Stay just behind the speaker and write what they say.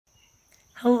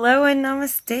Hello and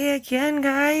namaste again,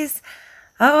 guys.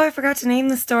 Oh, I forgot to name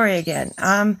the story again.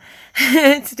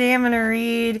 Today I'm gonna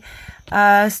read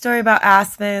a story about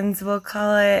aspens. We'll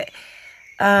call it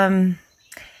The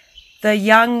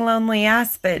Young Lonely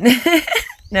Aspen.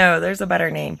 No, there's a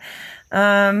better name.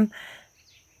 Um,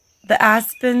 the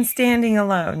Aspen Standing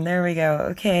Alone. There we go.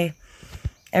 Okay.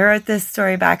 I wrote this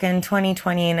story back in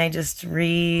 2020 and I just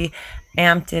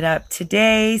reamped it up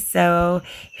today. So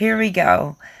here we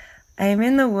go. I am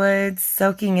in the woods,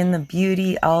 soaking in the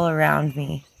beauty all around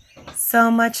me.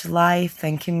 So much life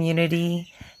and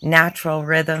community, natural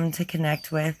rhythm to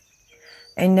connect with.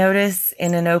 I notice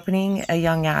in an opening a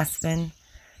young aspen,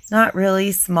 not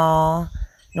really small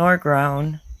nor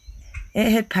grown.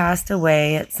 It had passed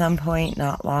away at some point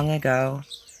not long ago.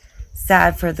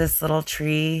 Sad for this little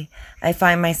tree, I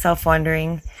find myself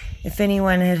wondering if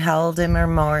anyone had held a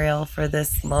memorial for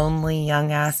this lonely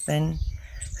young aspen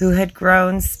who had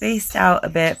grown spaced out a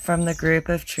bit from the group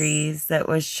of trees that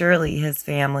was surely his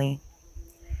family.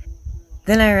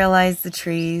 Then I realized the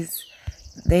trees,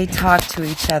 they talk to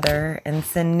each other and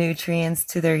send nutrients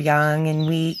to their young and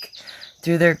weak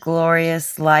through their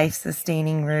glorious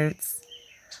life-sustaining roots.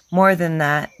 More than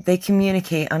that, they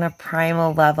communicate on a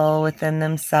primal level within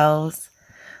themselves,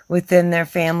 within their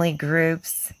family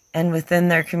groups, and within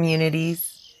their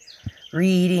communities,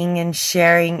 reading and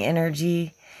sharing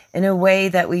energy in a way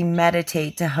that we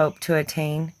meditate to hope to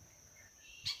attain.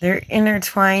 Their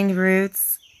intertwined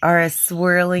roots are a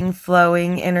swirling,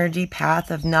 flowing energy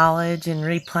path of knowledge and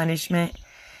replenishment,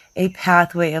 a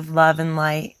pathway of love and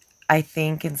light, I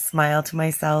think and smile to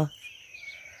myself.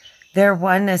 Their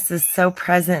oneness is so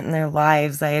present in their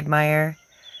lives, I admire,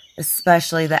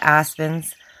 especially the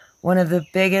aspens, one of the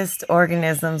biggest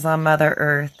organisms on Mother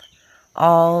Earth,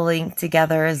 all linked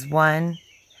together as one,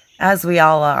 as we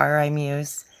all are, I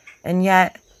muse. And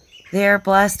yet, they are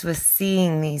blessed with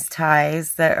seeing these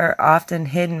ties that are often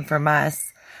hidden from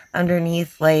us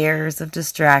underneath layers of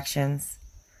distractions.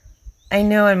 I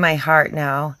know in my heart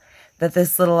now that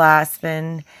this little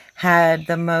aspen had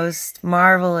the most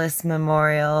marvelous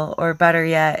memorial, or better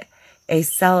yet, a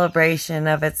celebration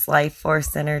of its life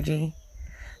force energy.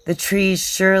 The trees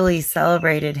surely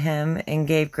celebrated him and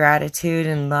gave gratitude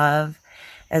and love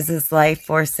as his life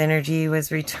force energy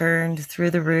was returned through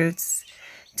the roots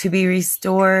to be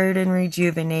restored and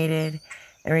rejuvenated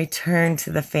and returned to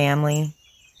the family.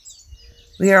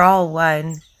 We are all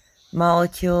one,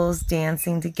 molecules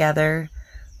dancing together,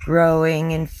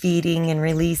 growing and feeding and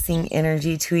releasing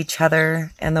energy to each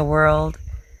other and the world.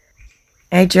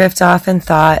 I drift off in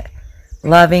thought,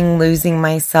 loving losing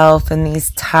myself in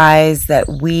these ties that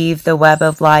weave the web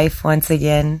of life once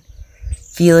again,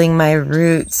 feeling my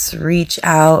roots reach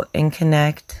out and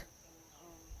connect.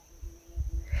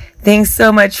 Thanks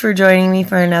so much for joining me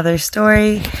for another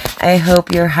story. I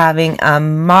hope you're having a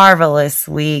marvelous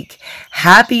week.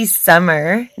 Happy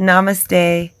summer.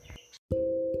 Namaste.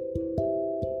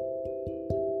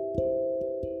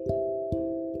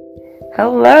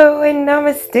 Hello and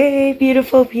namaste,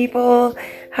 beautiful people.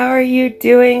 How are you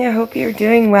doing? I hope you're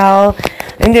doing well.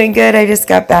 I'm doing good. I just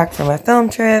got back from a film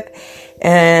trip.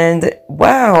 And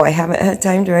wow, I haven't had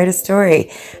time to write a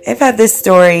story. I've had this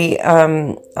story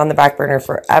on the back burner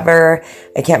forever.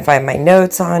 I can't find my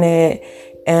notes on it,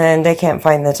 and I can't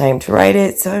find the time to write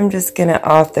it, so I'm just gonna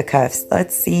off the cuffs.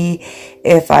 Let's see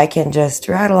if I can just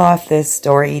rattle off this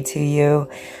story to you.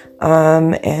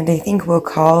 And I think we'll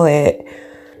call it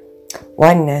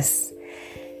Oneness.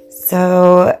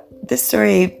 So this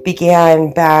story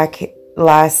began back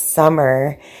last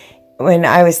summer when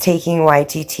I was taking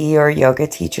YTT, or yoga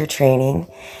teacher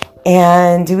training,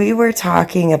 and we were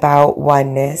talking about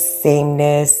oneness,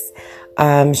 sameness.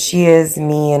 She is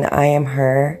me and I am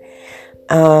her.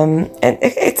 And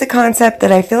it's a concept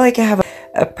that I feel like I have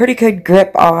a pretty good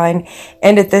grip on,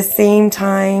 and at the same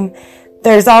time,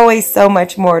 there's always so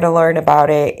much more to learn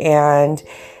about it and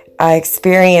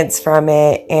experience from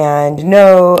it and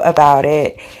know about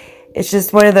it. It's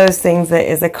just one of those things that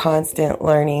is a constant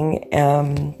learning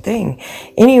thing.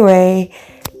 Anyway,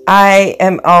 I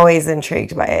am always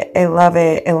intrigued by it. I love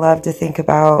it. I love to think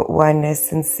about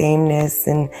oneness and sameness,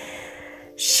 and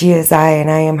she is I and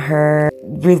I am her,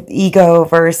 ego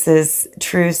versus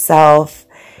true self,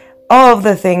 all of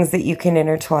the things that you can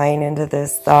intertwine into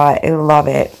this thought. I love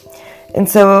it. And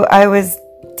so I was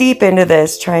deep into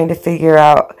this, trying to figure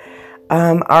out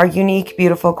our unique,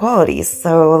 beautiful qualities.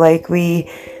 So like we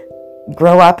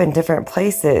grow up in different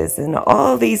places and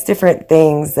all these different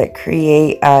things that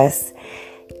create us,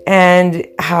 and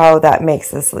how that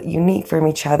makes us unique from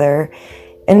each other,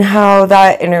 and how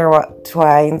that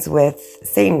intertwines with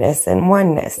sameness and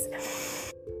oneness.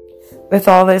 with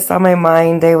all this on my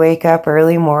mind, I wake up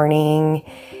early morning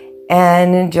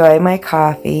and enjoy my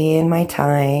coffee and my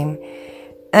time.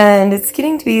 And it's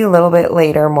getting to be a little bit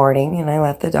later morning, and I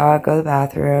let the dog go to the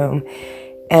bathroom.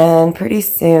 And pretty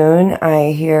soon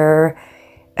I hear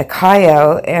a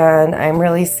coyote, and I'm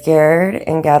really scared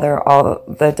and gather all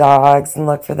the dogs and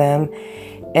look for them.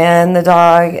 And the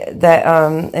dog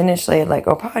that initially had let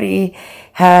go potty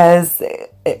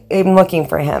I'm looking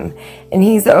for him. And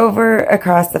he's over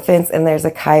across the fence, and there's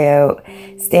a coyote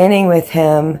standing with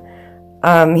him.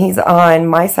 He's on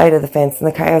my side of the fence, and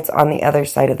the coyote's on the other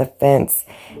side of the fence.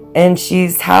 And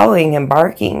she's howling and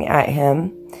barking at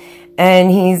him. And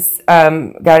he's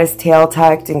got his tail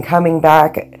tucked and coming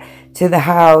back to the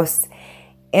house.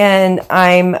 And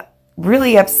I'm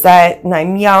really upset, and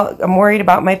I'm worried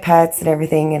about my pets and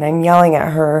everything. And I'm yelling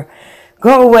at her,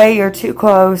 "Go away, you're too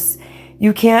close.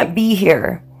 You can't be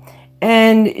here."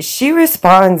 And she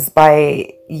responds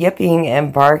by yipping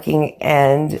and barking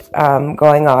and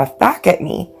going off back at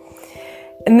me.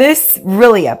 And this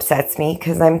really upsets me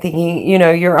because I'm thinking,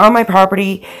 you're on my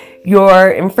property, you're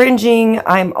infringing.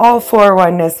 I'm all for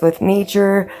oneness with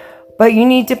nature, but you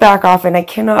need to back off. And I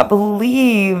cannot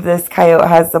believe this coyote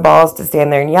has the balls to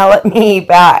stand there and yell at me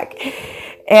back.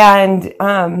 And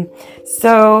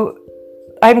so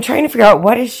I'm trying to figure out,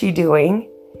 what is she doing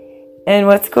and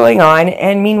what's going on.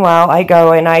 And meanwhile, I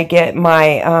go and I get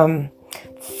my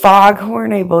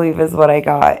foghorn, I believe is what I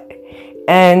got,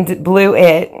 and blew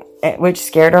it, which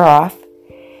scared her off.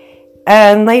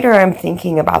 And later I'm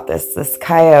thinking about this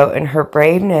coyote and her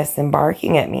braveness and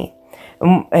barking at me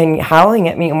and howling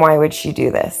at me, and why would she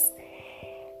do this?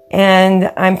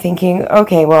 And I'm thinking,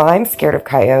 okay, well, I'm scared of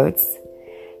coyotes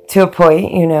to a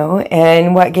point,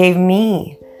 and what gave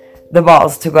me the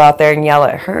balls to go out there and yell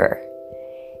at her?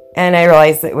 And I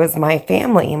realized it was my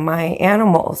family, my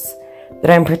animals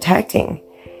that I'm protecting.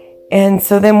 And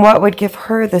so then what would give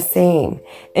her the same?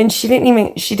 And she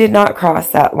did not cross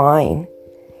that line.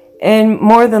 And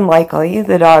more than likely,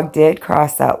 the dog did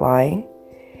cross that line.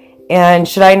 And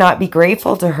should I not be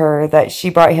grateful to her that she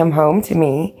brought him home to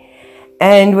me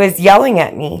and was yelling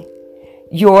at me?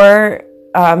 "You're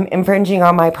infringing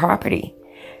on my property.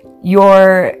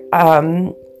 You're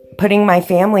putting my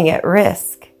family at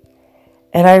risk."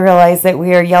 And I realized that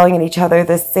we are yelling at each other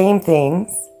the same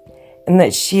things, and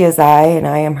that she is I and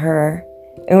I am her,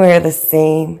 and we are the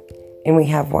same, and we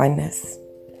have oneness.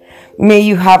 May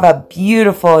you have a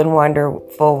beautiful and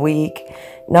wonderful week.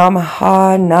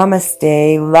 Namaha,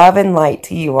 namaste, love and light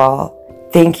to you all.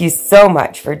 Thank you so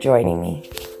much for joining me.